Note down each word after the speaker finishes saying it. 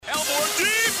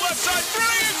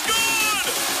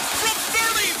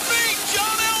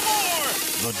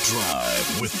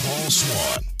Drive with Paul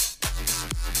Swann.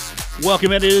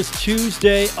 Welcome in. It is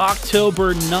Tuesday,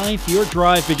 October 9th. Your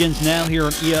drive begins now here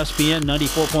on ESPN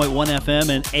 94.1 FM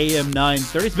and AM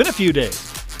 930. It's been a few days.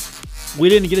 We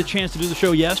didn't get a chance to do the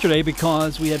show yesterday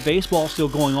because we had baseball still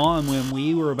going on when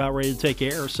we were about ready to take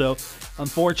air. So,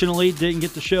 unfortunately, didn't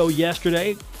get the show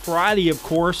yesterday. Friday, of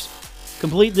course,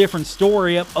 complete different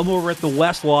story. I'm over at the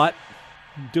West Lot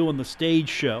doing the stage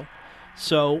show.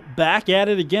 So, back at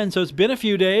it again. So, it's been a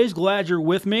few days. Glad you're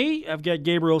with me. I've got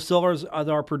Gabriel Silvers as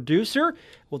our producer.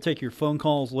 We'll take your phone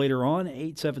calls later on.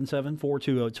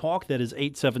 877-420-TALK. That is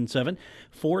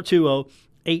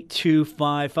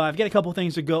 877-420-8255. Got a couple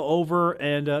things to go over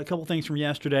and a couple things from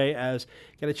yesterday as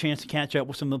got a chance to catch up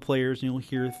with some of the players. And you'll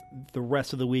hear the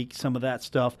rest of the week, some of that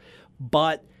stuff.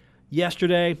 But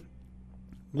yesterday,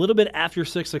 a little bit after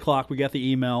 6 o'clock, we got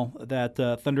the email that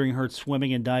Thundering Herd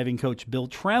swimming and diving coach Bill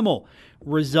Trammell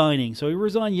resigning. So he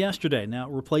resigned yesterday. Now,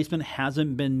 replacement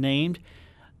hasn't been named.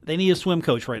 They need a swim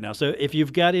coach right now. So if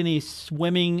you've got any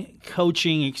swimming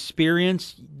coaching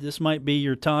experience, this might be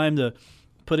your time to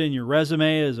put in your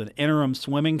resume as an interim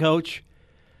swimming coach.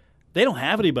 They don't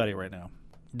have anybody right now.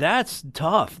 That's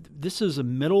tough. This is the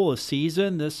middle of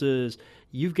season.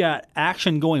 You've got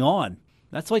action going on.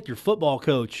 That's like your football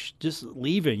coach just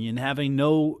leaving and having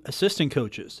no assistant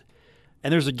coaches.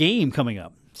 And there's a game coming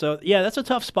up. So, yeah, that's a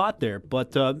tough spot there.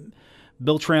 But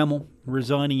Bill Trammell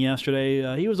resigning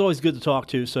yesterday, he was always good to talk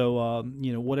to. So,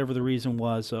 whatever the reason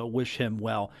was, wish him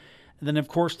well. And then, of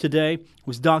course, today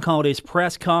was Doc Holliday's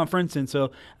press conference. And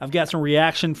so I've got some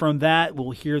reaction from that.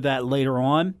 We'll hear that later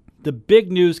on. The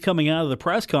big news coming out of the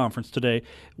press conference today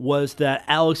was that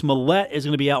Alex Millette is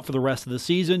going to be out for the rest of the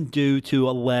season due to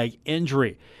a leg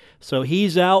injury. So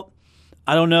he's out.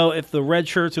 I don't know if the red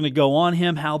shirt's going to go on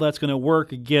him, how that's going to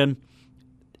work. Again,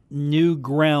 new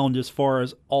ground as far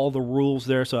as all the rules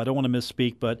there, so I don't want to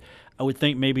misspeak, but I would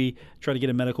think maybe try to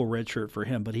get a medical red shirt for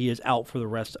him. But he is out for the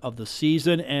rest of the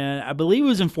season, and I believe he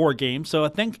was in 4 games, so I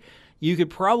think you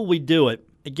could probably do it.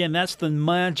 Again, that's the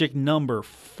magic number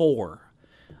 4.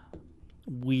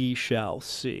 We shall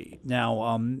see.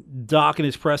 Now, Doc in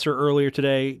his presser earlier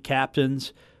today,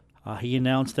 captains, he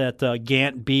announced that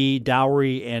Gant, B,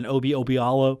 Dowry, and Obi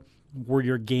Obialo were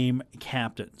your game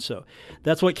captains. So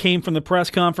that's what came from the press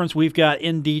conference. We've got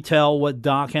in detail what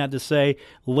Doc had to say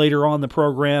later on in the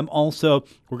program. Also,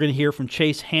 we're going to hear from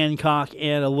Chase Hancock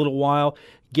in a little while,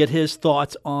 get his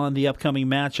thoughts on the upcoming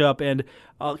matchup, and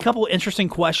a couple of interesting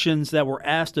questions that were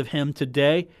asked of him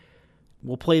today.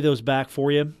 We'll play those back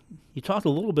for you. He talked a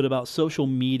little bit about social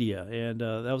media, and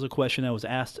that was a question that was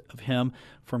asked of him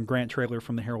from Grant Traylor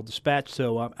from the Herald-Dispatch.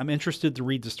 So I'm interested to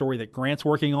read the story that Grant's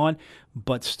working on,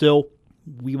 but still,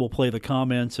 we will play the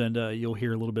comments, and you'll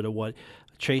hear a little bit of what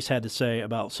Chase had to say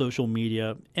about social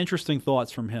media. Interesting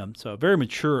thoughts from him. So very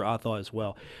mature, I thought, as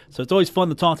well. So it's always fun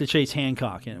to talk to Chase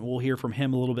Hancock, and we'll hear from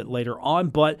him a little bit later on.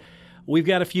 But we've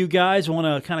got a few guys who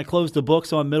want to kind of close the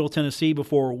books on Middle Tennessee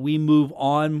before we move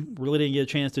on. Really didn't get a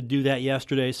chance to do that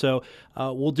yesterday, so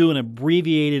we'll do an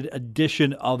abbreviated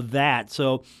edition of that.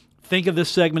 So think of this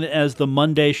segment as the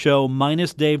Monday show,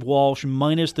 minus Dave Walsh,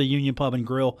 minus the Union Pub and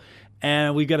Grill.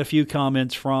 And we've got a few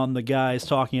comments from the guys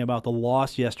talking about the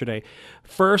loss yesterday.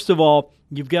 First of all,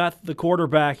 you've got the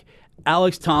quarterback,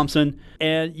 Alex Thompson,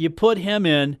 and you put him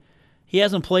in. He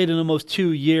hasn't played in almost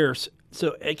 2 years.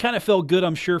 So it kind of felt good,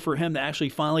 I'm sure, for him to actually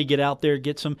finally get out there,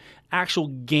 get some actual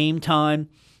game time,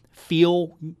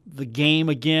 feel the game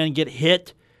again, get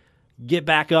hit, get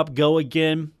back up, go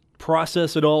again,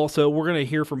 process it all. So we're going to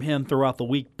hear from him throughout the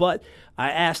week. But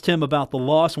I asked him about the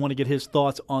loss. I want to get his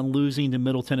thoughts on losing to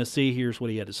Middle Tennessee. Here's what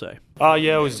he had to say.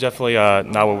 Yeah, it was definitely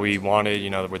not what we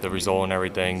wanted, with the result and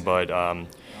everything. But,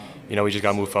 we just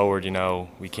got to move forward.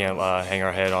 We can't hang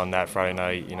our head on that Friday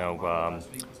night. We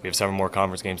have 7 more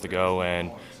conference games to go, and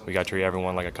we got to treat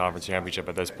everyone like a conference championship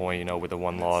at this point, with the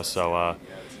 1 loss. So,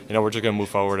 we're just going to move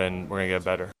forward, and we're going to get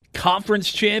better.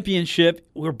 Conference championship.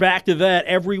 We're back to that.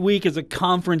 Every week is a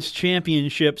conference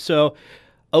championship. So,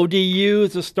 ODU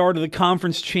is the start of the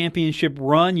conference championship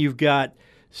run. You've got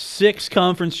 6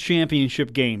 conference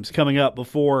championship games coming up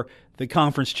before the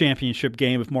conference championship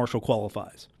game if Marshall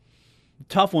qualifies.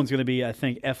 Tough one's going to be, I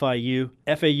think, FIU.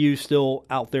 FAU still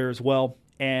out there as well.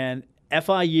 And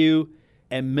FIU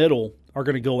and Middle are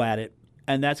going to go at it,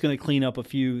 and that's going to clean up a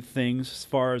few things as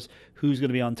far as who's going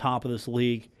to be on top of this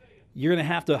league. You're going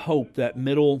to have to hope that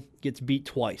Middle gets beat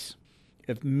twice.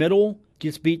 If Middle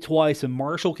gets beat twice and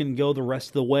Marshall can go the rest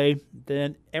of the way,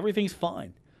 then everything's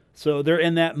fine. So they're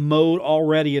in that mode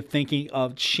already of thinking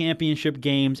of championship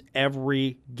games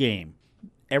every game.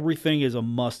 everything is a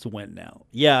must-win now.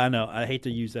 Yeah, I know. I hate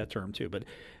to use that term too, but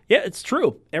yeah, it's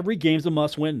true. Every game's a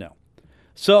must-win now.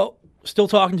 So, still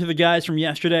talking to the guys from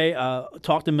yesterday.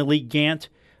 Talked to Malik Gant.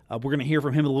 We're going to hear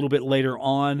from him a little bit later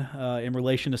on in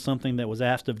relation to something that was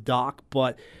asked of Doc,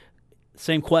 but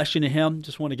same question to him.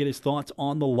 Just want to get his thoughts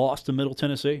on the loss to Middle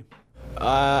Tennessee.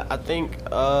 I think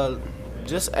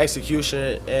just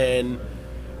execution and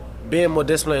being more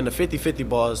disciplined. The 50-50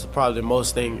 ball is probably the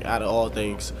most thing out of all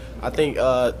things. I think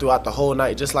throughout the whole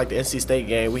night, just like the NC State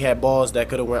game, we had balls that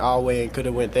could have went our way and could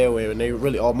have went their way, and they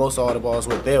really almost all the balls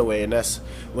went their way. And that's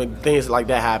when things like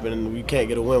that happen, and you can't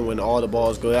get a win when all the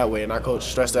balls go that way. And our coach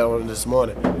stressed that on this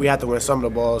morning. We have to win some of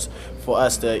the balls for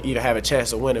us to even have a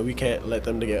chance of winning. We can't let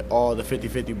them to get all the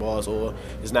 50-50 balls, or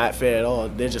it's not fair at all.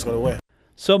 They're just going to win.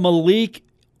 So Malik,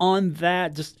 on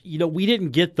that, just we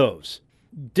didn't get those.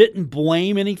 Didn't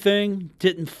blame anything,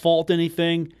 didn't fault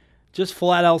anything, just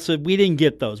flat out said we didn't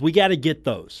get those. We got to get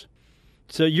those.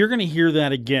 So you're going to hear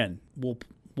that again.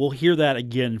 We'll hear that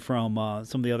again from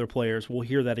some of the other players. We'll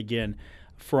hear that again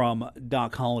from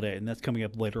Doc Holliday, and that's coming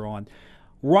up later on.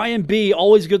 Ryan B.,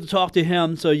 always good to talk to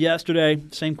him. So yesterday,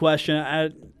 same question I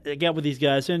got with these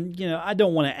guys, and I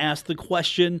don't want to ask the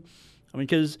question,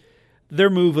 because they're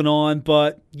moving on,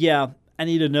 but yeah. I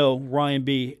need to know, Ryan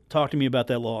B., talk to me about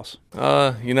that loss.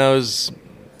 This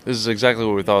is exactly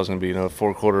what we thought it was going to be, a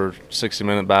 4-quarter,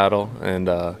 60-minute battle, and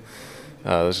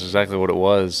this is exactly what it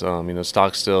was.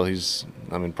 Stockstill,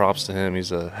 props to him.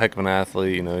 He's a heck of an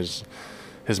athlete.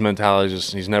 His mentality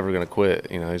he's never going to quit.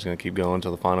 He's going to keep going until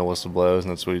the final whistle blows,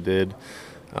 and that's what he did.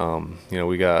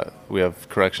 We have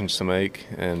corrections to make,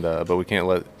 and but we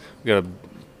got to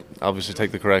obviously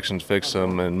take the corrections, fix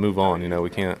them, and move on. We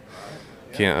can't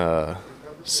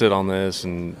sit on this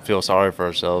and feel sorry for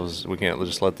ourselves. We can't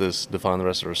just let this define the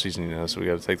rest of our season, so we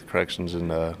got to take the corrections and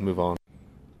move on.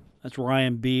 That's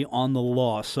Ryan B. on the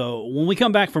loss. So when we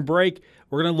come back from break,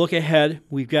 we're going to look ahead.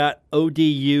 We've got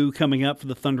ODU coming up for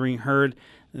the Thundering Herd.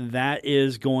 That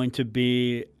is going to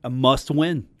be a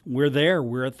must-win. We're there.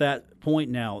 We're at that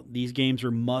point now. These games are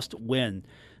must-win.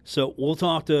 So we'll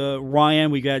talk to Ryan.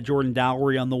 We got Jordan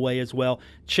Dowry on the way as well.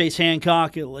 Chase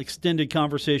Hancock, an extended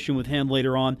conversation with him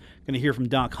later on. Going to hear from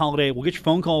Doc Holliday. We'll get your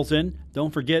phone calls in. Don't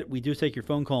forget, we do take your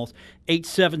phone calls.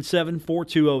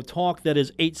 877-420-TALK. That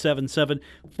is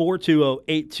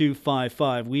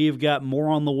 877-420-8255. We've got more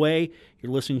on the way.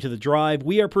 You're listening to The Drive.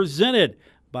 We are presented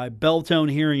by Belltone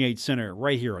Hearing Aid Center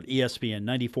right here on ESPN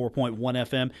 94.1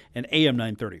 FM and AM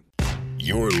 930.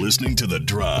 You're listening to The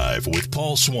Drive with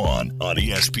Paul Swann on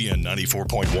ESPN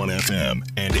 94.1 FM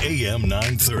and AM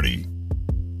 930.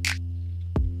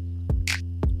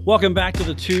 Welcome back to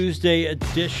the Tuesday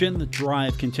edition. The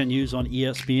Drive continues on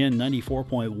ESPN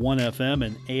 94.1 FM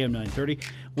and AM 930.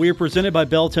 We are presented by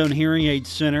Belltone Hearing Aid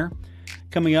Center.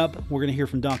 Coming up, we're going to hear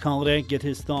from Doc Holliday, get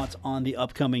his thoughts on the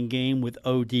upcoming game with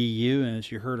ODU. And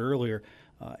as you heard earlier,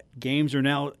 games are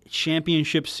now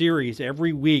championship series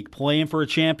every week, playing for a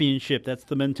championship. That's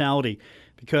the mentality,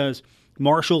 because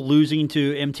Marshall losing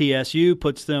to MTSU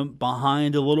puts them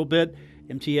behind a little bit.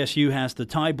 MTSU has the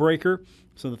tiebreaker,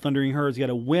 so the Thundering Herd's got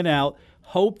to win out,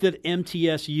 hope that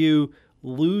MTSU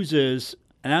loses,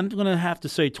 and I'm going to have to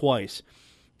say twice.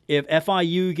 If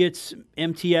FIU gets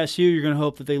MTSU, you're going to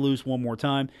hope that they lose one more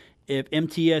time. If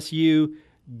MTSU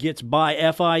gets by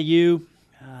FIU,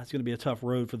 it's going to be a tough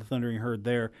road for the Thundering Herd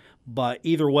there. But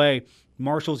either way,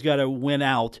 Marshall's got to win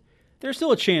out. There's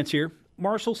still a chance here.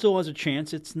 Marshall still has a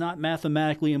chance. It's not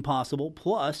mathematically impossible.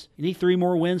 Plus, you need 3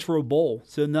 more wins for a bowl,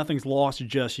 so nothing's lost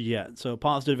just yet. So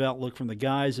positive outlook from the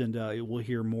guys, and we'll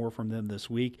hear more from them this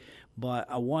week. But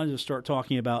I wanted to start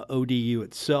talking about ODU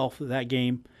itself. That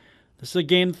game, this is a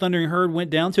game the Thundering Herd went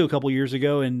down to a couple years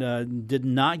ago and did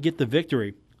not get the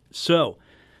victory. So,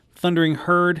 Thundering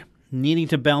Herd needing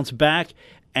to bounce back,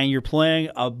 and you're playing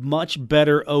a much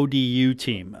better ODU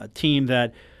team, a team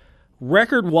that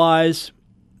record-wise,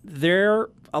 they're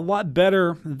a lot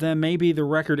better than maybe the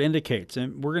record indicates.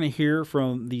 And we're going to hear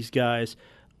from these guys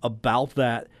about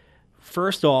that.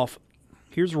 First off,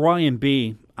 here's Ryan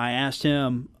B. I asked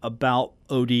him about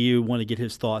ODU, want to get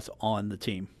his thoughts on the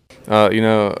team.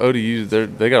 ODU,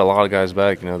 they got a lot of guys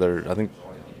back. I think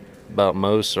about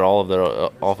most or all of their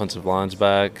offensive lines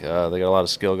back. They got a lot of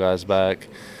skill guys back.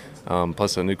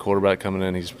 Plus a new quarterback coming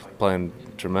in. He's playing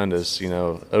tremendous.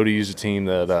 ODU's a team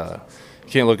that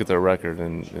you can't look at their record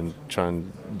and try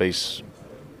and base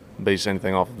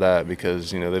anything off of that,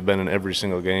 because they've been in every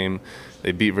single game.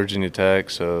 They beat Virginia Tech,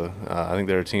 so I think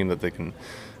they're a team that they can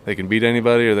beat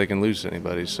anybody or they can lose to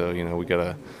anybody. So we got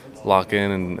to lock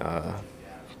in and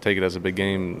take it as a big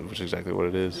game, which is exactly what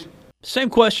it is.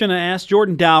 Same question I asked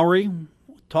Jordan Dowry.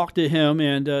 talked to him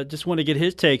and just want to get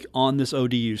his take on this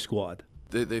ODU squad.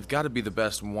 They've got to be the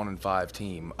best 1-5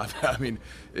 team. I mean,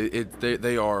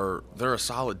 they're a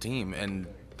solid team, and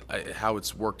how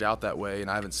it's worked out that way.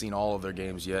 And I haven't seen all of their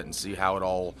games yet and see how it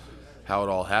all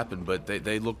happened. But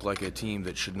they look like a team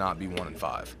that should not be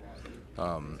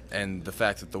 1-5. And the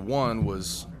fact that the one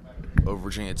was over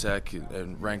Virginia Tech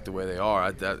and ranked the way they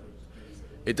are,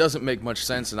 it doesn't make much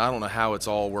sense. And I don't know how it's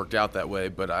all worked out that way.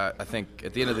 But I think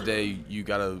at the end of the day, you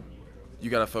gotta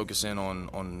focus in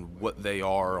on what they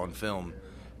are on film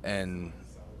and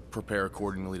prepare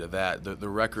accordingly to that. The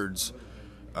records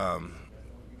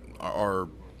are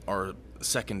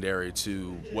secondary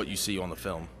to what you see on the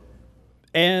film.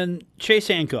 And Chase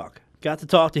Hancock, got to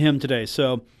talk to him today.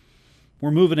 So we're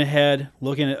moving ahead,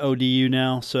 looking at ODU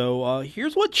now. So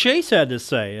here's what Chase had to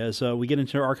say as we get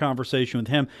into our conversation with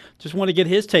him. Just want to get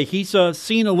his take. He's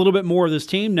seen a little bit more of this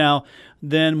team now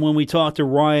than when we talked to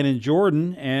Ryan and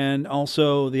Jordan and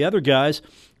also the other guys.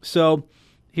 So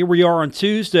here we are on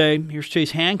Tuesday. Here's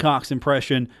Chase Hancock's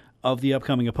impression of the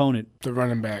upcoming opponent. The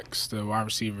running backs, the wide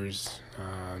receivers,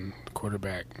 the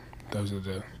quarterback, those are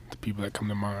the people that come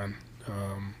to mind.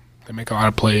 They make a lot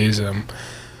of plays.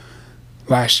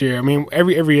 Last year, I mean,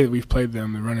 every year that we've played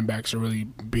them, the running backs are really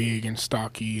big and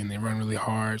stocky, and they run really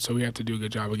hard. So we have to do a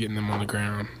good job of getting them on the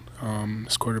ground.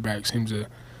 This quarterback seems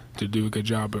to do a good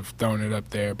job of throwing it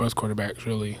up there. Both quarterbacks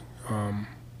really.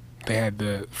 They had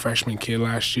the freshman kid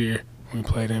last year when we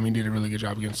played him. He did a really good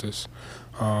job against us.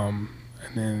 And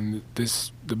then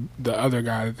the other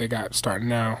guy that they got starting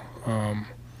now,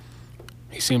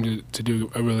 he seemed to do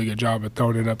a really good job of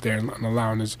throwing it up there and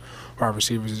allowing his wide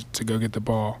receivers to go get the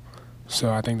ball.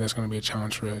 So I think that's going to be a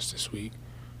challenge for us this week.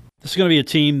 This is going to be a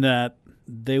team that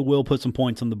they will put some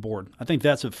points on the board. I think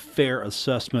that's a fair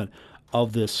assessment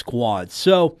of this squad.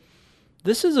 So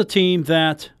this is a team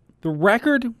that the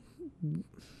record,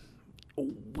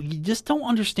 we just don't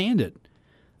understand it.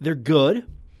 They're good.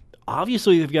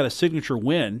 Obviously, they've got a signature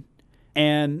win,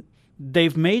 and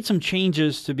they've made some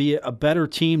changes to be a better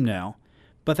team now,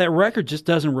 but that record just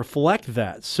doesn't reflect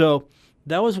that. So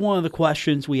that was one of the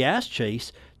questions we asked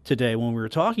Chase today when we were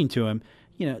talking to him.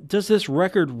 Does this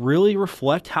record really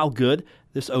reflect how good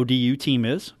this ODU team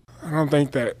is? I don't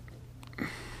think that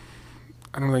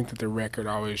the record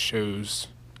always shows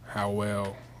how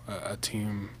well a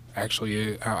team actually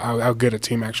is, how good a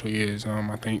team actually is.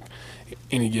 I think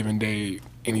any given day,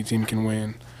 any team can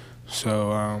win.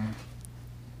 So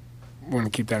we're going to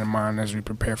keep that in mind as we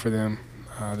prepare for them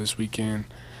this weekend.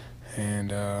 And,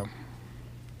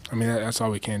 that's all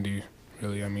we can do,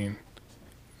 really.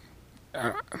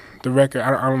 The record,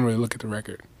 I don't really look at the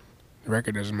record. The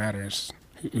record doesn't matter. It's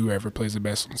whoever plays the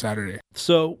best on Saturday.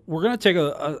 So we're going to take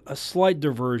a slight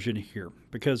diversion here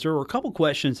because there were a couple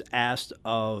questions asked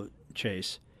of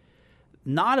Chase,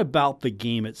 not about the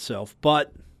game itself,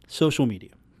 but social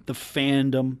media, the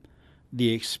fandom,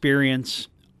 the experience.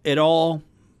 It all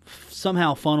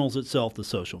somehow funnels itself to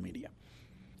social media.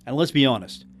 And let's be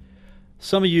honest,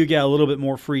 some of you got a little bit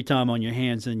more free time on your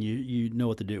hands than you know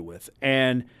what to do with.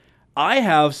 And I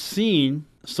have seen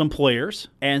some players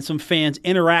and some fans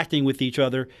interacting with each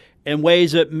other in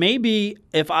ways that maybe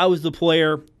if I was the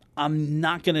player, I'm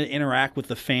not going to interact with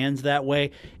the fans that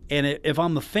way. And if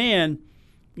I'm the fan,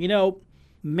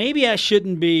 maybe I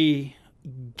shouldn't be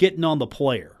getting on the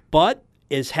player. But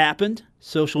it's happened.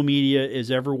 Social media is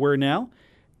everywhere now.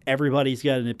 Everybody's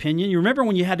got an opinion. You remember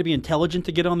when you had to be intelligent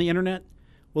to get on the internet?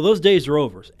 Well, those days are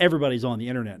over. Everybody's on the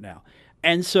internet now.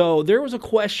 And so there was a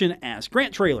question asked.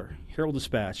 Grant Traylor,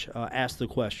 Herald-Dispatch, asked the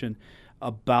question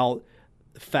about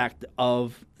the fact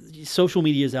of social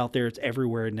media is out there. It's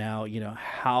everywhere now.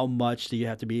 How much do you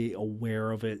have to be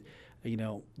aware of it?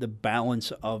 The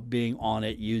balance of being on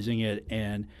it, using it,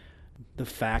 and the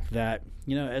fact that,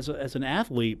 as an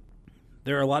athlete,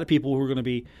 there are a lot of people who are going to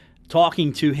be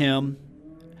talking to him,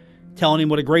 telling him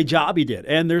what a great job he did.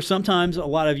 And there's sometimes a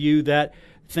lot of you that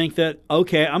think that,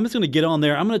 okay, I'm just going to get on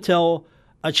there. I'm going to tell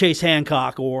a Chase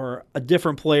Hancock or a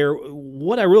different player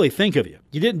what I really think of you.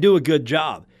 You didn't do a good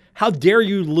job. How dare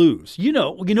you lose? You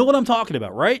know what I'm talking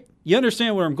about, right? You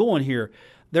understand where I'm going here.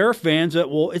 There are fans that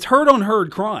it's herd on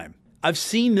herd crime. I've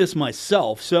seen this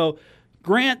myself. So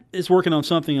Grant is working on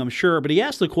something, I'm sure, but he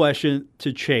asked the question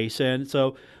to Chase, and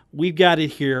so we've got it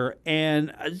here.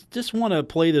 And I just want to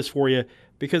play this for you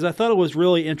because I thought it was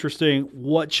really interesting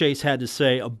what Chase had to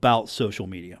say about social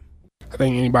media. I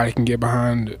think anybody can get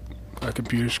behind a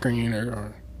computer screen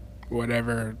or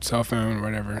whatever, cell phone or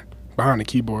whatever, behind a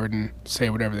keyboard and say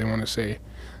whatever they want to say.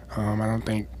 I don't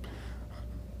think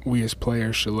we as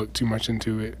players should look too much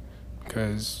into it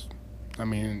because I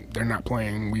mean, they're not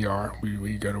playing. We are.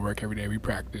 We go to work every day. We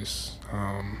practice.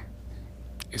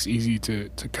 It's easy to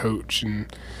coach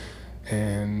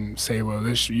and say, well,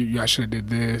 I should have did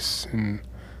this,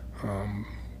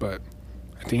 but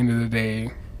at the end of the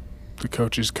day, the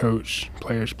coaches coach,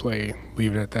 players play.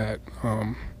 Leave it at that.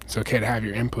 It's okay to have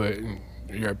your input and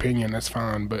your opinion. That's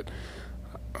fine, but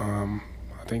I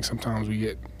think sometimes we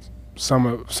get some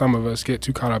of us get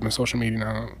too caught up in social media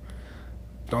now.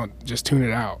 Don't just tune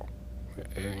it out.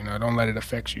 Don't let it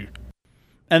affect you.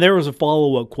 And there was a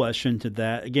follow-up question to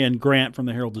that. Again, Grant from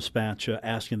the Herald-Dispatch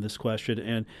asking this question,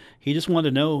 and he just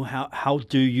wanted to know how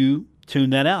do you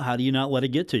tune that out? How do you not let it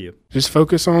get to you? Just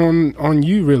focus on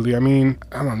you, really. I mean,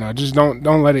 I don't know. Just don't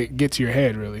let it get to your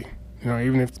head, really.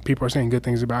 Even if people are saying good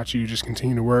things about you, just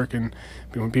continue to work. And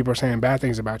when people are saying bad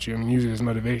things about you, I mean, use it as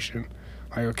motivation.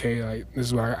 Like, okay, like this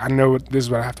is what I know. This is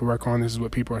what I have to work on. This is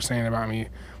what people are saying about me.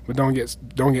 But don't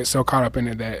get so caught up in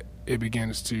it that it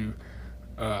begins to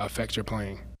affect your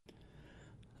playing.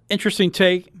 Interesting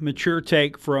take, mature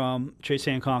take from Chase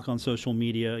Hancock on social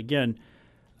media. Again,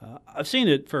 I've seen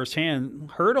it firsthand.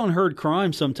 Heard on herd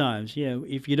crime sometimes.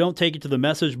 If you don't take it to the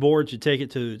message boards, you take it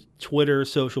to Twitter,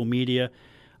 social media.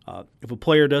 If a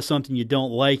player does something you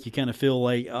don't like, you kind of feel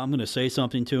like, I'm going to say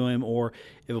something to him. Or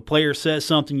if a player says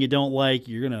something you don't like,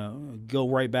 you're going to go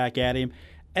right back at him.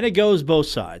 And it goes both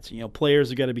sides. Players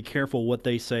have got to be careful what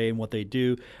they say and what they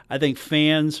do. I think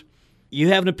fans, you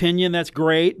have an opinion, that's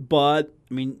great, but,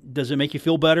 I mean, does it make you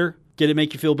feel better? Did it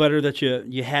make you feel better that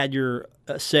you had your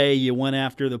say, you went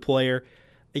after the player?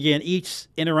 Again, each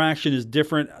interaction is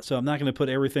different, so I'm not going to put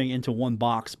everything into one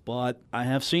box, but I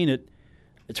have seen it.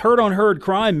 It's herd-on-herd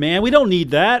crime, man. We don't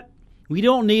need that. We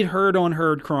don't need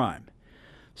herd-on-herd crime.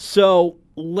 So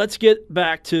let's get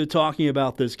back to talking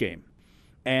about this game.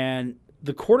 And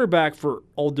the quarterback for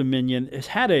Old Dominion has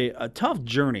had a tough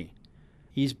journey.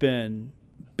 He's been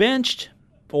benched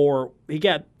or he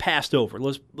got passed over.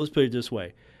 Let's put it this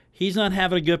way. He's not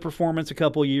having a good performance a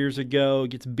couple years ago,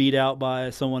 gets beat out by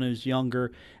someone who's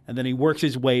younger, and then he works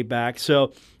his way back. So,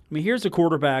 I mean, here's a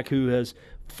quarterback who has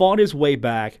fought his way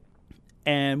back,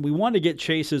 and we wanted to get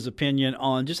Chase's opinion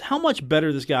on just how much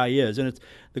better this guy is. And it's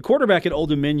the quarterback at Old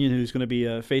Dominion who's going to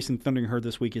be facing Thundering Herd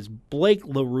this week is Blake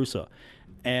LaRussa.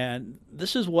 And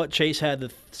this is what Chase had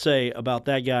to say about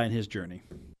that guy and his journey.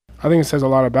 I think it says a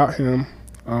lot about him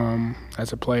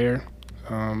as a player.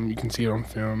 You can see it on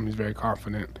film. He's very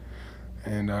confident,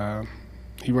 and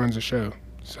he runs the show.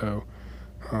 So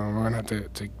we're going to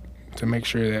have to make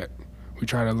sure that we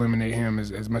try to eliminate him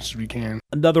as much as we can.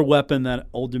 Another weapon that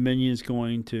Old Dominion is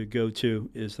going to go to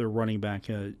is their running back,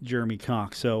 Jeremy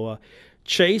Cox. So,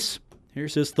 Chase,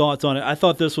 here's his thoughts on it. I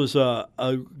thought this was a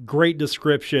great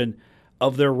description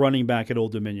of their running back at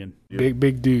Old Dominion.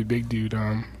 Big dude.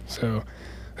 So,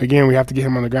 again, we have to get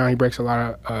him on the ground. He breaks a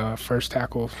lot of first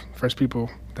people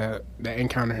that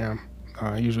encounter him.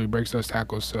 He usually breaks those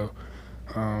tackles. So,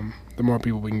 the more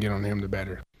people we can get on him, the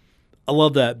better. I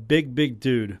love that. Big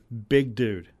dude.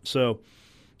 So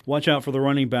watch out for the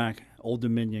running back, Old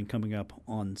Dominion, coming up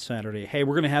on Saturday. Hey,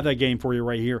 we're going to have that game for you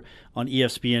right here on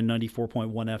ESPN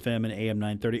 94.1 FM and AM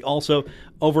 930. Also,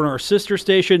 over on our sister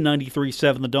station,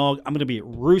 93.7 The Dog, I'm going to be at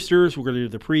Roosters. We're going to do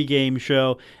the pregame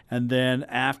show. And then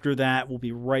after that, we'll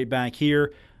be right back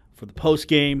here for the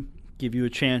postgame. Give you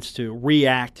a chance to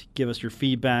react, give us your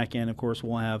feedback, and, of course,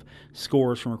 we'll have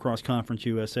scores from across Conference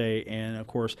USA and, of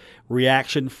course,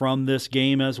 reaction from this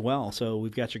game as well. So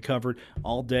we've got you covered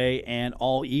all day and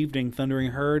all evening.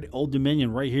 Thundering Herd, Old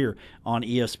Dominion, right here on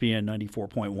ESPN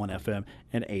 94.1 FM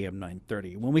and AM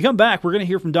 930. When we come back, we're going to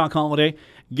hear from Doc Holliday,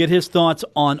 get his thoughts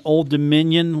on Old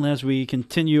Dominion as we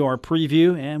continue our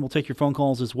preview, and we'll take your phone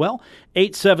calls as well.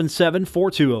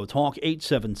 877-420-TALK,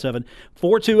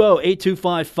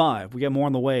 877-420-8255. We got more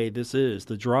on the way. This is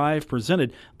The Drive,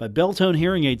 presented by Belltone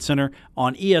Hearing Aid Center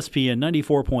on ESPN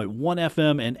 94.1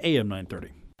 FM and AM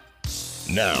 930.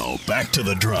 Now, back to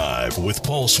The Drive with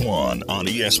Paul Swann on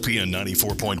ESPN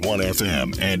 94.1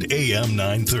 FM and AM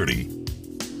 930.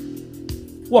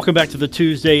 Welcome back to the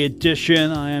Tuesday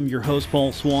edition. I am your host,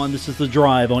 Paul Swann. This is The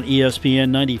Drive on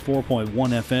ESPN 94.1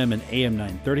 FM and AM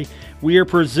 930. We are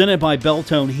presented by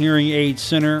Belltone Hearing Aid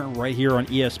Center right here on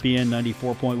ESPN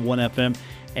 94.1 FM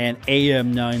and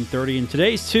AM 930. And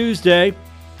today's Tuesday.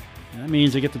 That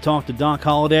means I get to talk to Doc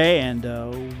Holliday, and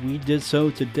we did so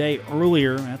today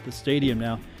earlier at the stadium.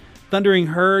 Now, Thundering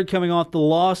Herd coming off the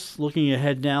loss, looking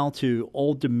ahead now to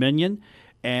Old Dominion.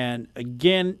 And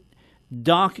again,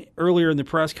 Doc, earlier in the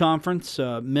press conference,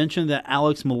 mentioned that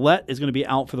Alex Millette is going to be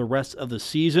out for the rest of the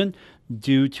season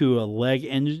due to a leg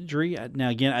injury. Now,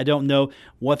 again, I don't know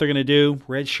what they're going to do,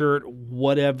 red shirt,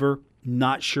 whatever.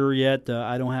 Not sure yet.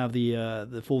 I don't have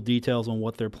the full details on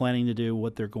what they're planning to do,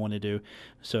 what they're going to do.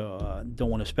 So don't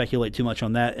want to speculate too much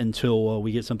on that until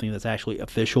we get something that's actually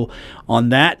official on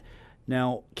that.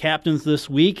 Now, captains this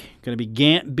week going to be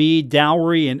Gant B,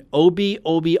 Dowry, and Obi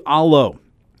Alo.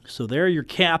 So they're your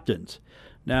captains.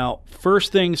 Now,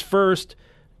 first things first,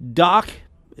 Doc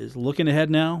is looking ahead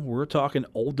now. We're talking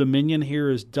Old Dominion. Here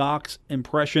is Doc's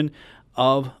impression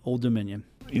of Old Dominion.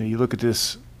 You look at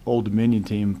this Old Dominion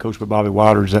team, coached by Bobby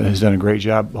Waters, has done a great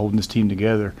job holding this team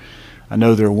together. I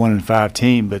know they're a 1-5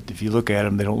 team, but if you look at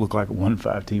them, they don't look like a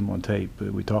 1-5 team on tape.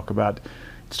 But we talk about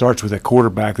it starts with that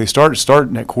quarterback. They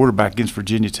starting that quarterback against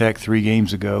Virginia Tech 3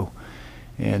 games ago,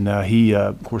 and he,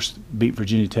 of course, beat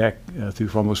Virginia Tech threw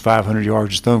for almost 500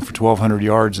 yards, just thrown for 1,200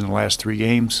 yards in the last 3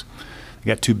 games. They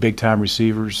got 2 big-time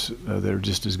receivers that are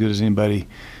just as good as anybody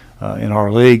in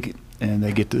our league, and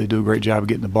they do a great job of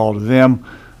getting the ball to them.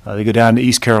 They go down to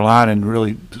East Carolina and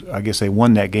really, I guess they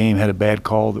won that game, had a bad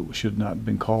call that should not have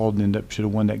been called, and should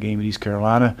have won that game at East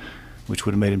Carolina, which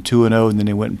would have made them 2-0, and then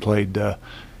they went and played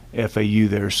FAU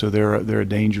there. So they're a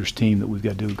dangerous team that we've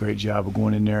got to do a great job of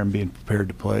going in there and being prepared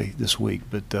to play this week.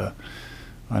 But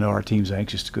I know our team's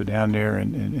anxious to go down there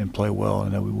and play well,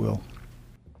 and I know we will.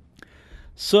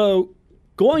 So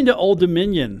going to Old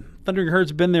Dominion, Thundering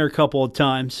Herd's been there a couple of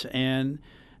times, and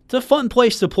it's a fun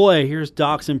place to play. Here's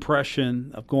Doc's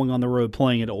impression of going on the road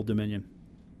playing at Old Dominion.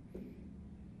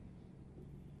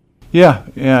 Yeah.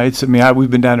 We've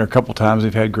been down there a couple times.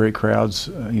 They've had great crowds.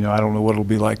 I don't know what it'll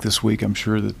be like this week. I'm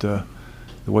sure that the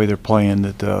way they're playing,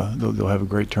 that they'll have a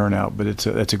great turnout. But it's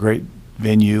a great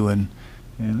venue and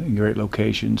a great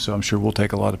location. So I'm sure we'll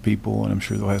take a lot of people, and I'm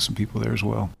sure they'll have some people there as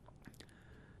well.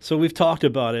 So we've talked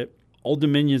about it. Old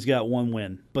Dominion's got 1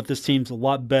 win, but this team's a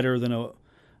lot better than a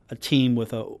team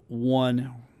with a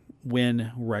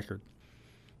 1-win record.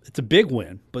 It's a big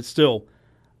win, but still,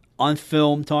 on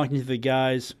film, talking to the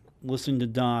guys, listening to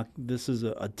Doc, this is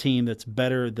a team that's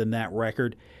better than that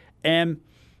record. And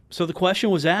so the question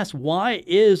was asked, why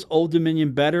is Old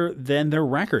Dominion better than their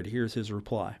record? Here's his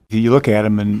reply. You look at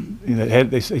them, and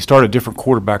they started a different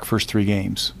quarterback first 3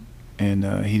 games, and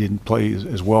he didn't play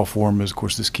as well for him as, of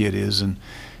course, this kid is, and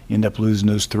end up losing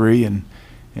those 3. And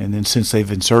then since they've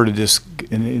inserted this,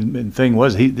 and the thing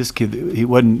was, this kid, it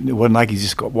wasn't like he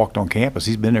just walked on campus.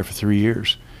 He's been there for 3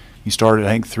 years. He started, I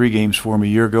think, 3 games for him a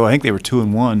year ago. I think they were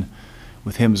 2-1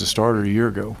 with him as a starter a year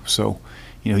ago. So,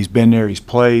 he's been there, he's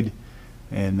played,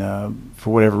 and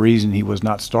for whatever reason, he was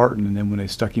not starting. And then when they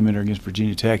stuck him in there against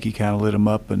Virginia Tech, he kind of lit him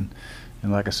up. And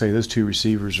like I say, those 2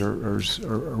 receivers are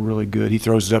really good. He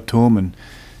throws it up to them, and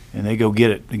they go get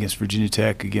it against Virginia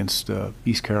Tech, against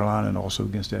East Carolina, and also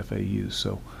against FAU.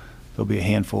 So they'll be a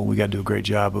handful. We got to do a great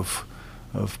job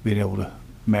of being able to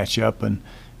match up and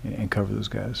cover those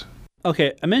guys.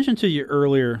 Okay, I mentioned to you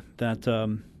earlier that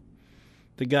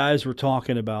the guys were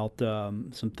talking about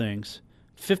some things.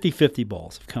 50-50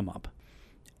 balls have come up.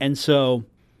 And so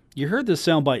you heard this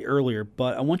soundbite earlier,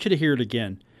 but I want you to hear it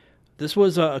again. This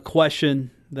was a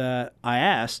question that I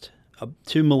asked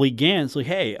to Malik Gans, like,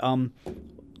 hey,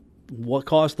 what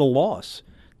caused the loss,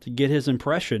 to get his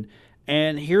impression.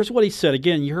 And here's what he said.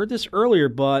 Again, you heard this earlier,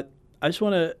 but I just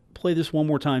want to play this one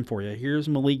more time for you. Here's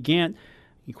Malik Gant,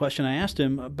 the question I asked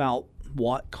him about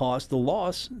what caused the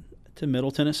loss to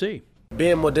Middle Tennessee.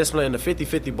 Being more disciplined in the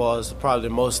 50-50 ball is probably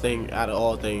the most thing out of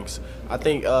all things. I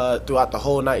think throughout the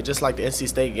whole night, just like the NC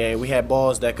State game, we had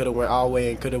balls that could have went our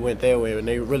way and could have went their way, and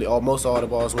they really almost all the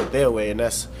balls went their way. And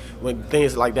that's when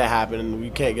things like that happen, and we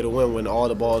can't get a win when all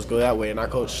the balls go that way. And our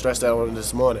coach stressed that on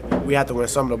this morning. We have to win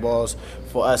some of the balls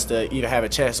for us to even have a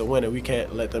chance of winning. We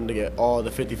can't let them to get all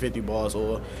the 50-50 balls,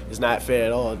 or it's not fair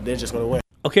at all. They're just going to win.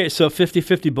 Okay, so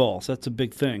 50-50 balls, that's a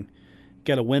big thing.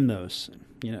 Got to win those.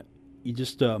 You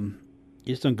just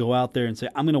don't go out there and say,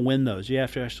 I'm going to win those. You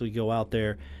have to actually go out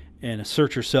there and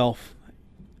assert yourself.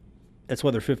 That's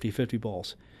why they're 50-50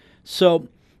 balls. So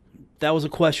that was a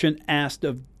question asked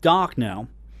of Doc now,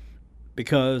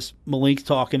 because Malik's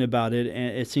talking about it,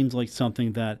 and it seems like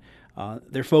something that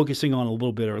they're focusing on a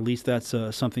little bit, or at least that's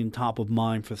something top of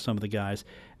mind for some of the guys.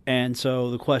 And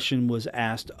so the question was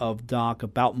asked of Doc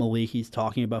about Malik. He's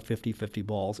talking about 50-50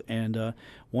 balls, and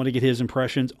want to get his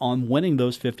impressions on winning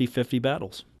those 50-50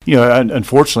 battles.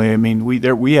 Unfortunately, I mean,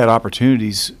 we had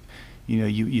opportunities.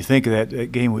 You think of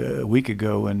that game a week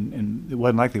ago, and it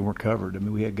wasn't like they weren't covered. I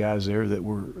mean, we had guys there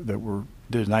that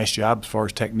did a nice job as far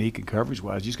as technique and coverage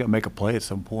wise. You just got to make a play at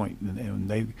some point,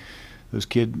 and those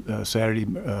kids Saturday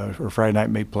or Friday night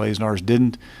made plays, and ours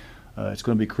didn't. It's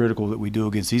going to be critical that we do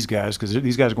against these guys, because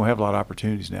these guys are going to have a lot of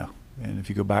opportunities now. And if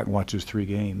you go back and watch those 3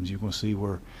 games, you're going to see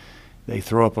where, they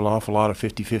throw up an awful lot of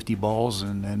 50-50 balls,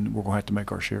 and we're going to have to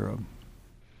make our share of them.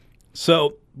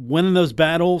 So winning those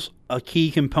battles, a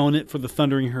key component for the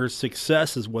Thundering Herd's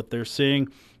success is what they're seeing.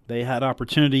 They had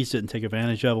opportunities, didn't take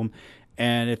advantage of them.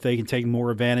 And if they can take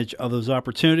more advantage of those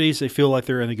opportunities, they feel like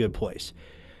they're in a good place.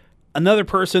 Another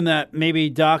person that maybe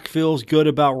Doc feels good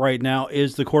about right now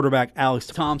is the quarterback, Alex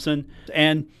Thompson.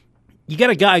 And you got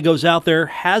a guy who goes out there,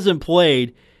 hasn't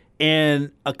played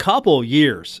in a couple of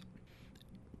years.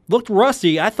 Looked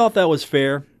rusty. I thought that was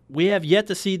fair. We have yet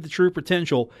to see the true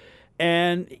potential.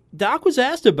 And Doc was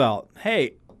asked about,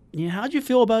 hey, how'd you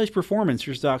feel about his performance?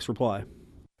 Here's Doc's reply.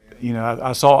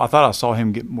 I thought I saw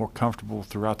him get more comfortable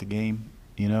throughout the game,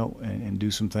 and do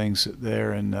some things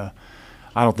there. And I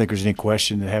don't think there's any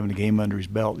question that having a game under his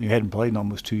belt, he hadn't played in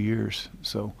almost 2 years.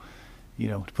 So,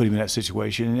 to put him in that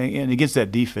situation. And against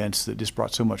that defense that just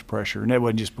brought so much pressure. And that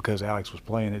wasn't just because Alex was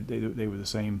playing. They were the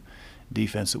same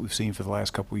defense that we've seen for the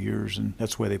last couple of years, and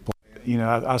that's the way they play.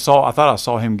 I thought I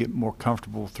saw him get more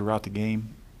comfortable throughout the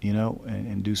game,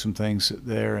 and do some things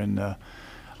there. And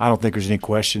I don't think there's any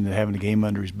question that having a game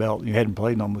under his belt, he hadn't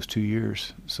played in almost 2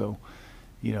 years. So,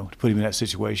 to put him in that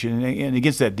situation. And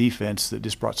against that defense that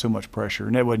just brought so much pressure.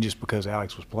 And that wasn't just because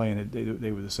Alex was playing.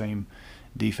 They were the same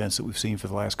defense that we've seen for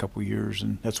the last couple of years,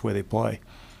 and that's the way they play.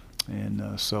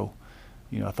 And so,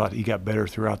 I thought he got better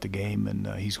throughout the game, and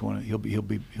he'll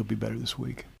be better this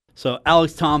week. So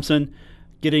Alex Thompson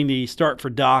getting the start for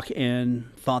Doc, and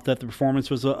thought that the performance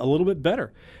was a little bit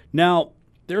better. Now,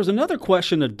 there's another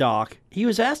question to Doc. He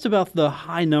was asked about the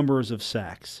high numbers of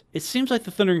sacks. It seems like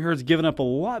the Thundering Herd's given up a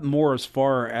lot more as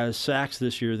far as sacks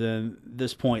this year than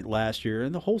this point last year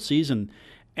and the whole season.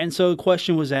 And so the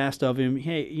question was asked of him,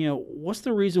 hey, what's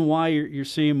the reason why you're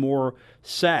seeing more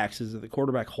sacks? Is it the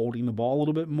quarterback holding the ball a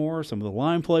little bit more, some of the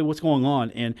line play? What's going on?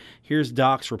 And here's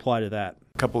Doc's reply to that.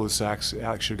 A couple of sacks,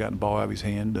 Alex should have gotten the ball out of his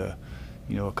hand. A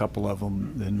couple of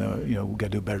them. Then, we've got to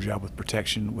do a better job with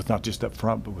protection, with not just up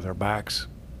front, but with our backs.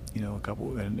 A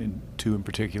couple, and two in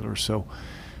particular. So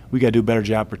we got to do a better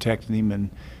job protecting him. And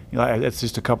that's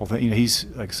just a couple things. He's,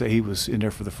 like I say, he was in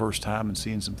there for the first time and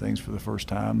seeing some things for the first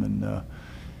time. And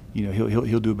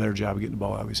he'll do a better job of getting the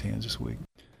ball out of his hands this week.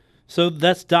 So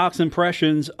that's Doc's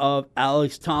impressions of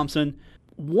Alex Thompson.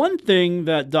 One thing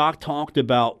that Doc talked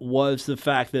about was the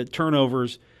fact that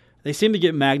turnovers, they seem to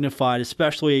get magnified,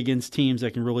 especially against teams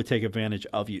that can really take advantage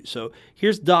of you. So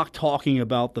here's Doc talking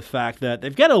about the fact that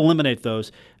they've got to eliminate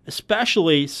those,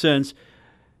 especially since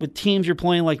with teams you're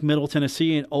playing like Middle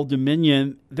Tennessee and Old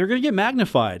Dominion, they're going to get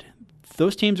magnified.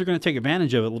 Those teams are going to take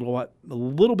advantage of it a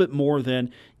little bit more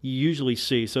than you usually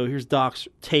see. So here's Doc's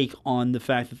take on the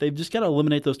fact that they've just got to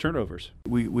eliminate those turnovers.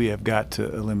 We have got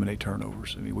to eliminate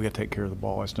turnovers. We got to take care of the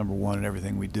ball. That's number one in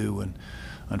everything we do. And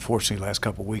unfortunately, the last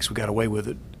couple of weeks we got away with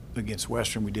it against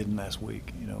Western. We didn't last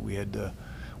week.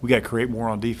 We got to create more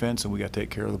on defense, and we got to take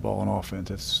care of the ball on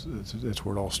offense. That's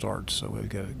where it all starts. So we've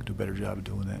got to do a better job of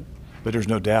doing that. But there's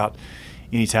no doubt,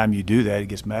 anytime you do that, it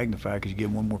gets magnified because you get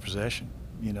one more possession.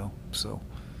 So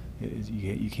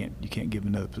you can't give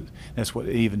another. That's what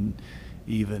even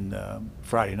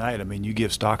Friday night. You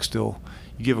give Stockstill,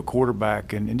 you give a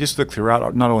quarterback, and just look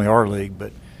throughout not only our league,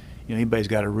 but anybody's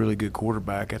got a really good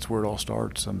quarterback. That's where it all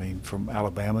starts. From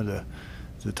Alabama to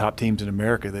the top teams in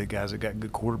America, the guys that got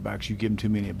good quarterbacks, you give them too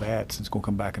many at bats, and it's going to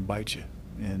come back and bite you.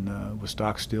 And with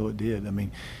Stockstill, it did.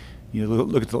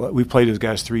 Look at we played those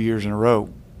guys 3 years in a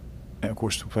row. And of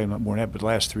course, we played them more than that, but the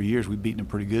last 3 years we've beaten them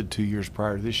pretty good 2 years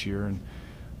prior to this year,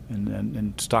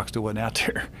 and Stockstill wasn't out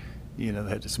there. They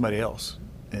had somebody else,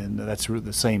 and that's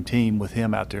the same team with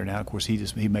him out there now. Of course,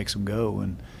 he makes them go,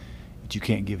 but you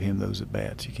can't give him those at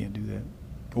bats. You can't do that,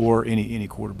 or any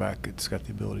quarterback that's got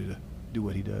the ability to do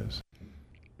what he does.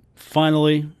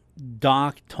 Finally,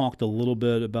 Doc talked a little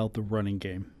bit about the running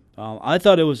game. I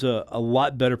thought it was a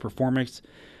lot better performance.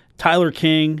 Tyler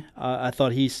King, I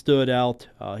thought he stood out.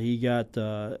 He got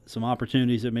some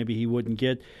opportunities that maybe he wouldn't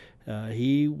get.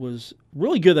 He was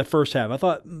really good that first half. I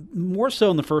thought more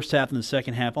so in the first half than the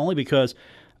second half, only because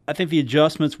I think the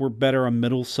adjustments were better on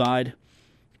middle side.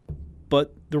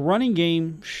 But the running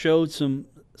game showed some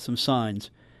signs.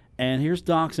 And here's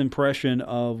Doc's impression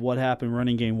of what happened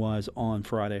running game-wise on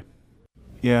Friday.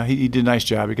 Yeah, he did a nice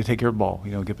job. He could take care of the ball.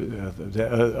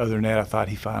 Other than that, I thought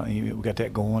we got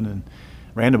that going and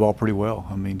ran the ball pretty well,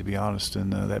 to be honest.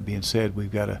 And that being said,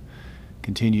 we've got to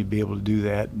continue to be able to do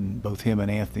that. And both him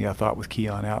and Anthony, I thought with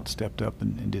Keon out, stepped up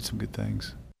and did some good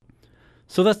things.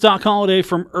 So that's Doc Holliday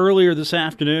from earlier this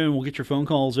afternoon. We'll get your phone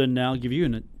calls in now, give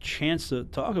you a chance to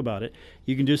talk about it.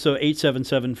 You can do so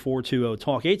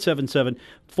 877-420-TALK,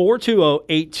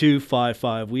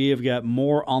 877-420-8255. We have got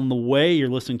more on the way. You're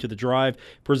listening to The Drive,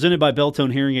 presented by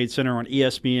Beltone Hearing Aid Center on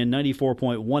ESPN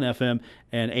 94.1 FM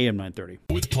and AM 930.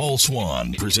 With Paul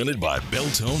Swann, presented by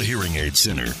Beltone Hearing Aid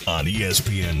Center on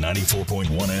ESPN 94.1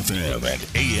 FM and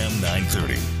AM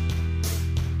 930.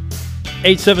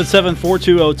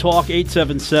 877-420-TALK,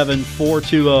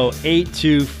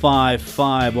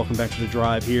 877-420-8255. Welcome back to The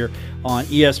Drive here on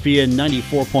ESPN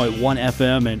 94.1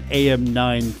 FM and AM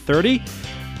 930.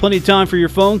 Plenty of time for your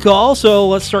phone call, so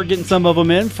let's start getting some of them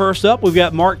in. First up, we've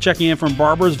got Mark checking in from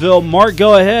Barboursville. Mark,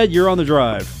 go ahead. You're on The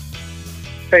Drive.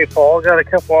 Hey, Paul. Got a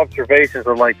couple observations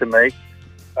I'd like to make.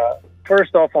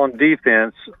 First off, on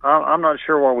defense, I'm not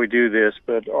sure why we do this,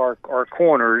 but our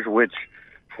corners, which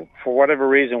for whatever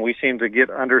reason, we seem to get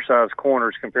undersized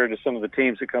corners compared to some of the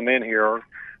teams that come in here.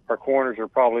 Our corners are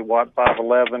probably,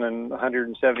 5'11" and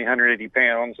 170, 180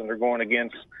 pounds, and they're going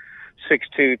against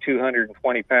 6'2",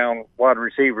 220-pound wide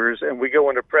receivers, and we go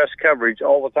into press coverage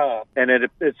all the time. And it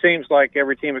seems like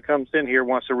every team that comes in here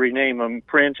wants to rename them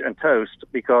French and Toast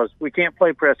because we can't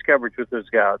play press coverage with those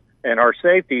guys. And our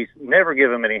safeties never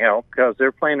give them any help because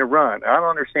they're playing to run. I don't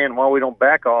understand why we don't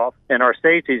back off and our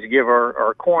safeties give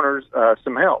our corners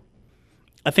some help.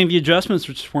 I think the adjustments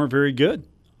just weren't very good.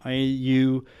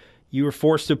 You were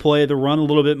forced to play the run a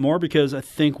little bit more because I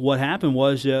think what happened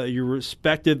was you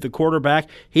respected the quarterback.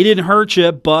 He didn't hurt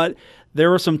you, but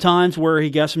there were some times where he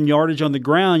got some yardage on the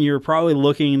ground. You're probably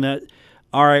looking that,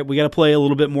 all right, we got to play a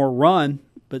little bit more run,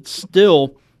 but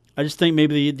still, I just think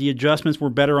maybe the adjustments were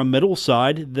better on Middle's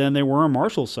side than they were on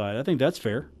Marshall's side. I think that's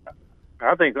fair.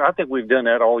 I think we've done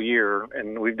that all year,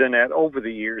 and we've done that over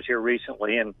the years here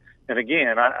recently. And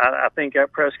again, I think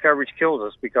that press coverage kills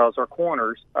us because our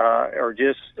corners are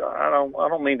just I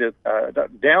don't mean to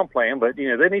downplay them, but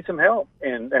they need some help,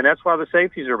 and that's why the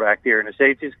safeties are back there, and the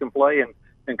safeties can play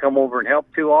and come over and help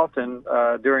too often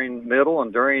during Middle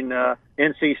and during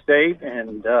NC State,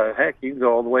 and heck, you can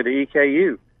go all the way to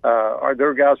EKU.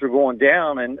 Their guys were going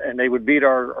down, and they would beat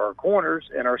our corners,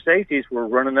 and our safeties were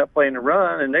running up playing the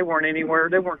run, and they weren't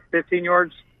 15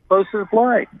 yards close to the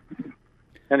play.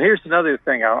 And here's another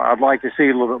thing I'd like to see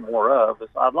a little bit more of. Is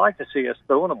I'd like to see us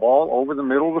throwing the ball over the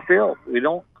middle of the field. We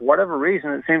don't, for whatever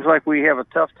reason, it seems like we have a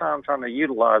tough time trying to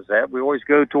utilize that. We always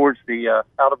go towards the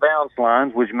out-of-bounds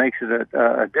lines, which makes it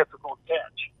a difficult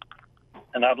catch.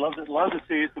 And I'd love to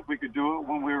see us if we could do it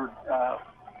when we were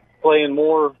playing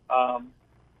more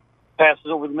passes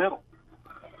over the middle.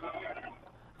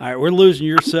 All right, we're losing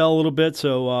your cell a little bit,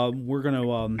 so we're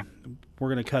gonna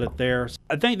cut it there.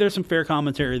 I think there's some fair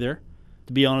commentary there,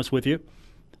 to be honest with you.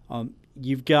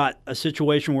 You've got a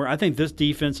situation where I think this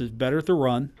defense is better at the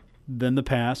run than the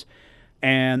pass,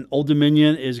 and Old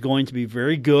Dominion is going to be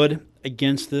very good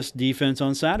against this defense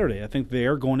on Saturday. I think they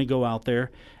are going to go out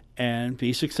there and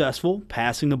be successful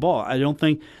passing the ball. I don't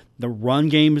think the run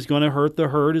game is going to hurt the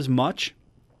Herd as much,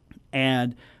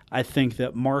 and I think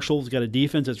that Marshall's got a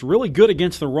defense that's really good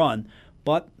against the run,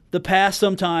 but the pass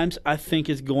sometimes I think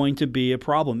is going to be a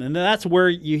problem. And that's where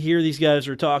you hear these guys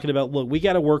are talking about, look, we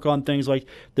got to work on things like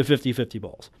the 50-50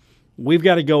 balls. We've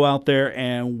got to go out there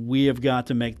and we have got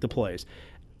to make the plays.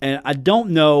 And I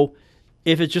don't know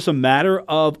if it's just a matter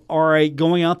of, all right,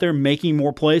 going out there making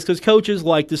more plays, because coaches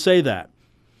like to say that.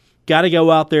 Got to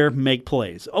go out there, make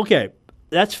plays. Okay,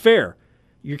 that's fair.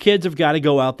 Your kids have got to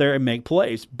go out there and make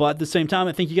plays. But at the same time,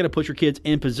 I think you got to put your kids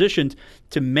in positions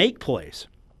to make plays.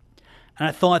 And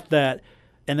I thought that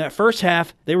in that first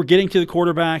half, they were getting to the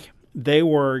quarterback. They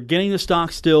were getting the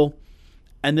stock still.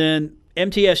 And then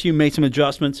MTSU made some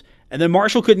adjustments. And then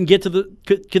Marshall couldn't get to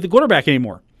the quarterback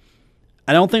anymore.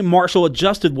 I don't think Marshall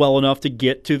adjusted well enough to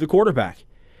get to the quarterback.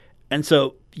 And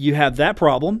so you have that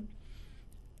problem.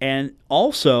 And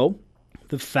also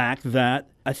the fact that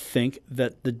I think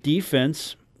that the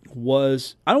defense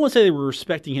was, I don't want to say they were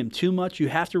respecting him too much. You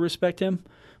have to respect him.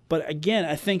 But again,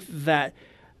 I think that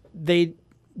they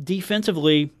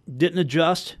defensively didn't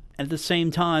adjust. And at the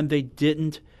same time, they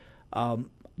didn't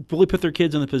really put their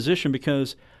kids in the position,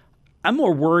 because I'm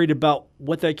more worried about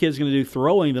what that kid's going to do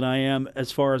throwing than I am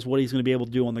as far as what he's going to be able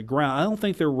to do on the ground. I don't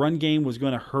think their run game was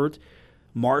going to hurt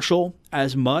Marshall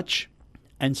as much.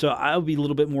 And so I would be a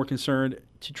little bit more concerned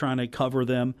to trying to cover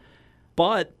them.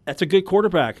 But that's a good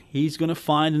quarterback. He's going to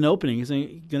find an opening. He's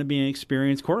going to be an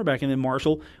experienced quarterback. And then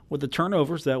Marshall, with the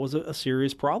turnovers, that was a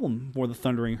serious problem for the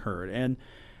Thundering Herd. And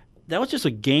that was just a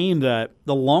game that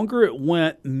the longer it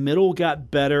went, Middle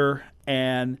got better,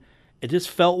 and it just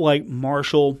felt like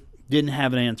Marshall didn't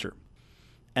have an answer.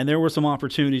 And there were some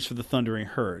opportunities for the Thundering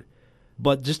Herd.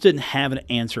 but just didn't have an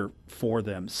answer for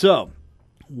them. So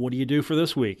what do you do for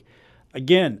this week?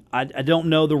 Again, I don't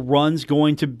know the run's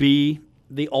going to be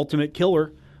the ultimate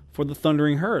killer for the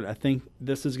Thundering Herd. I think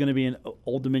this is going to be an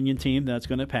Old Dominion team that's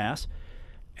going to pass,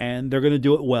 and they're going to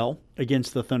do it well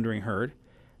against the Thundering Herd.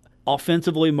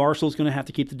 Offensively, Marshall's going to have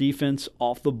to keep the defense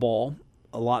off the ball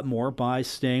a lot more by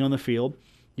staying on the field.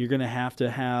 You're going to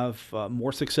have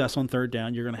more success on third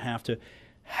down. You're going to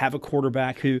have a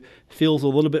quarterback who feels a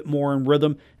little bit more in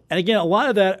rhythm. And again, a lot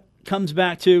of that comes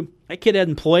back to that kid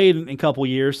hadn't played in a couple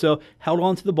years, so held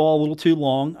on to the ball a little too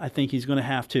long. I think he's going to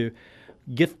have to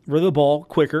get rid of the ball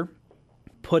quicker,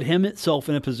 put himself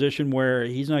in a position where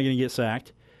he's not going to get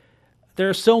sacked. There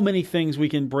are so many things we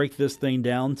can break this thing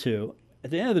down to.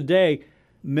 At the end of the day,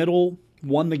 Middle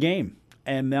won the game,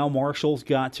 and now Marshall's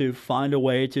got to find a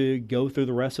way to go through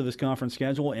the rest of this conference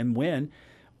schedule and win,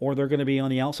 or they're going to be on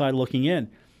the outside looking in.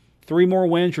 3 more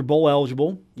wins, you're bowl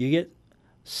eligible. You get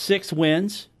 6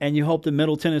 wins, and you hope that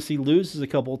Middle Tennessee loses a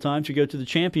couple of times. You go to the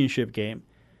championship game.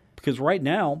 Because right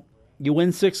now, you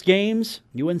win 6 games,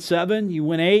 you win 7, you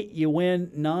win 8, you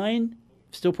win 9,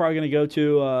 still probably going to go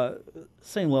to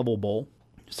same level bowl.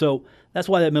 So that's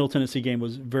why that Middle Tennessee game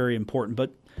was very important.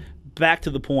 But back to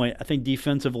the point, I think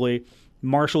defensively,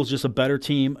 Marshall's just a better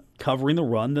team covering the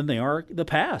run than they are the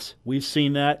pass. We've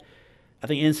seen that. I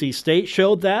think NC State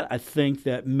showed that. I think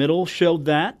that Middle showed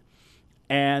that.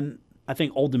 And I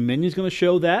think Old Dominion's going to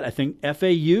show that. I think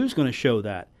FAU is going to show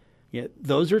that. Yeah,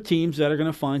 those are teams that are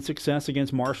going to find success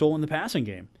against Marshall in the passing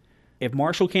game. If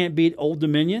Marshall can't beat Old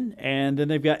Dominion, and then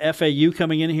they've got FAU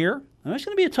coming in here, that's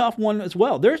going to be a tough one as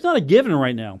well. There's not a given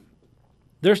right now.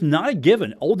 There's not a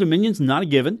given. Old Dominion's not a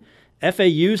given.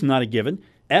 FAU's not a given.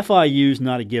 FIU's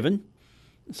not a given.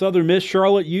 Southern Miss,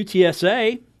 Charlotte,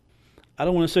 UTSA, I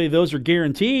don't want to say those are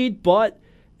guaranteed, but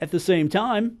at the same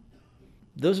time,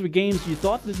 those are games you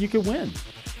thought that you could win.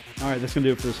 All right, that's going to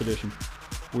do it for this edition.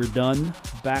 We're done.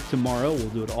 Back tomorrow. We'll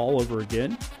do it all over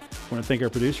again. I want to thank our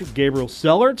producer, Gabriel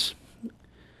Sellards.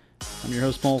 I'm your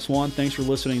host, Paul Swann. Thanks for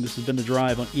listening. This has been The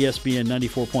Drive on ESPN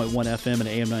 94.1 FM and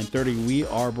AM 930. We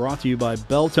are brought to you by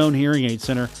Belltone Hearing Aid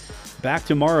Center. Back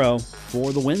tomorrow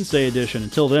for the Wednesday edition.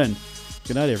 Until then,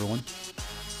 good night, everyone.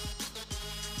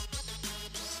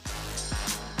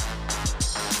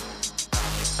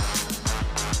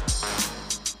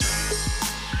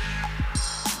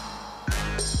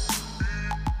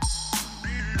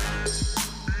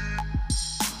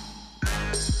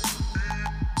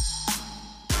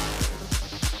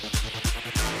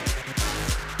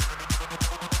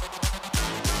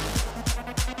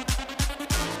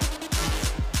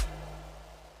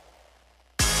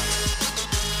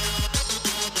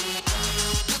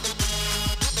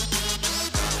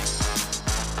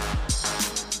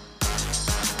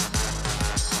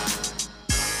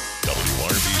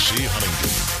 Huntington,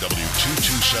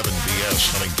 W227BS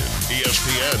Huntington,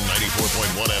 ESPN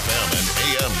 94.1 FM and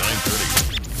AM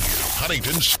 930.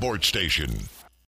 Huntington Sports Station.